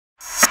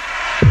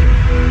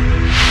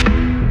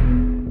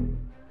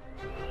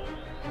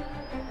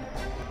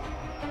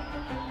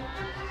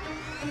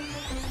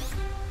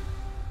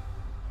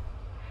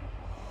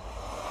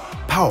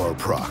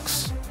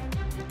PowerProx,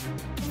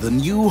 the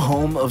new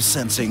home of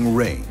sensing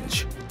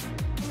range.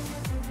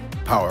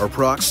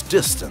 PowerProx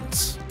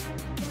distance,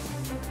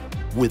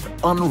 with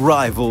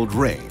unrivaled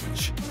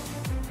range,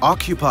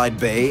 occupied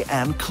bay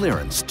and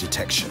clearance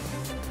detection.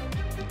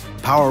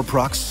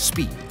 PowerProx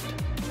speed,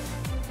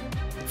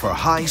 for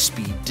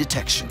high-speed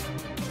detection.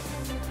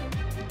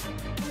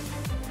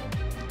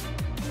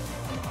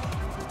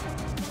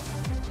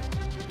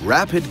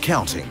 Rapid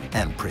counting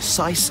and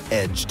precise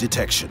edge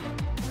detection.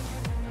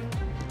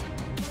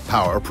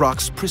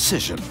 PowerProx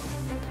precision,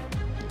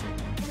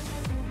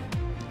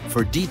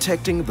 for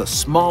detecting the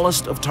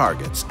smallest of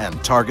targets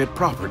and target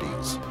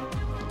properties.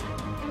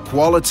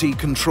 Quality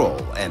control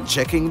and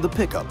checking the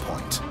pickup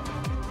point.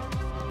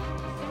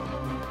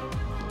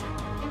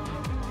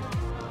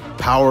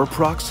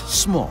 PowerProx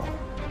small.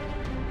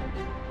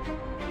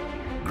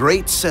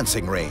 Great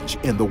sensing range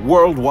in the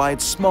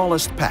worldwide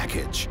smallest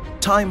package.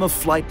 Time of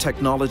flight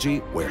technology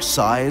where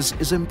size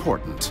is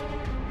important.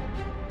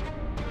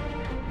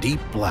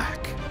 Deep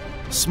black,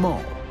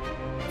 small,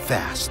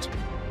 fast,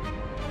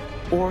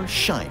 or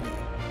shiny.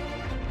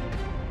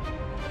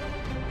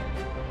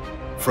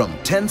 From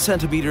 10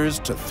 centimeters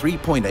to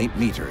 3.8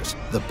 meters,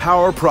 the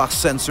PowerProx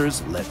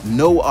sensors let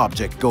no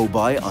object go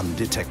by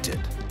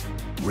undetected.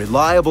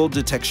 Reliable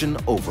detection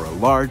over a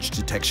large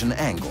detection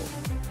angle.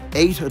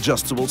 8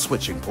 adjustable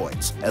switching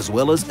points, as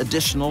well as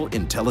additional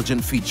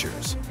intelligent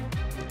features.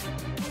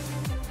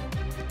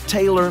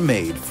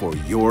 Tailor-made for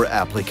your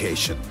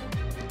application.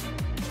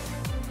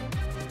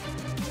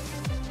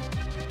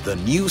 The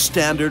new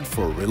standard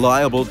for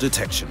reliable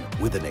detection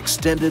with an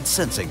extended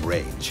sensing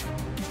range.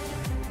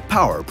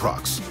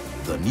 PowerProx,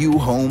 the new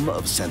home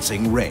of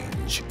sensing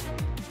range.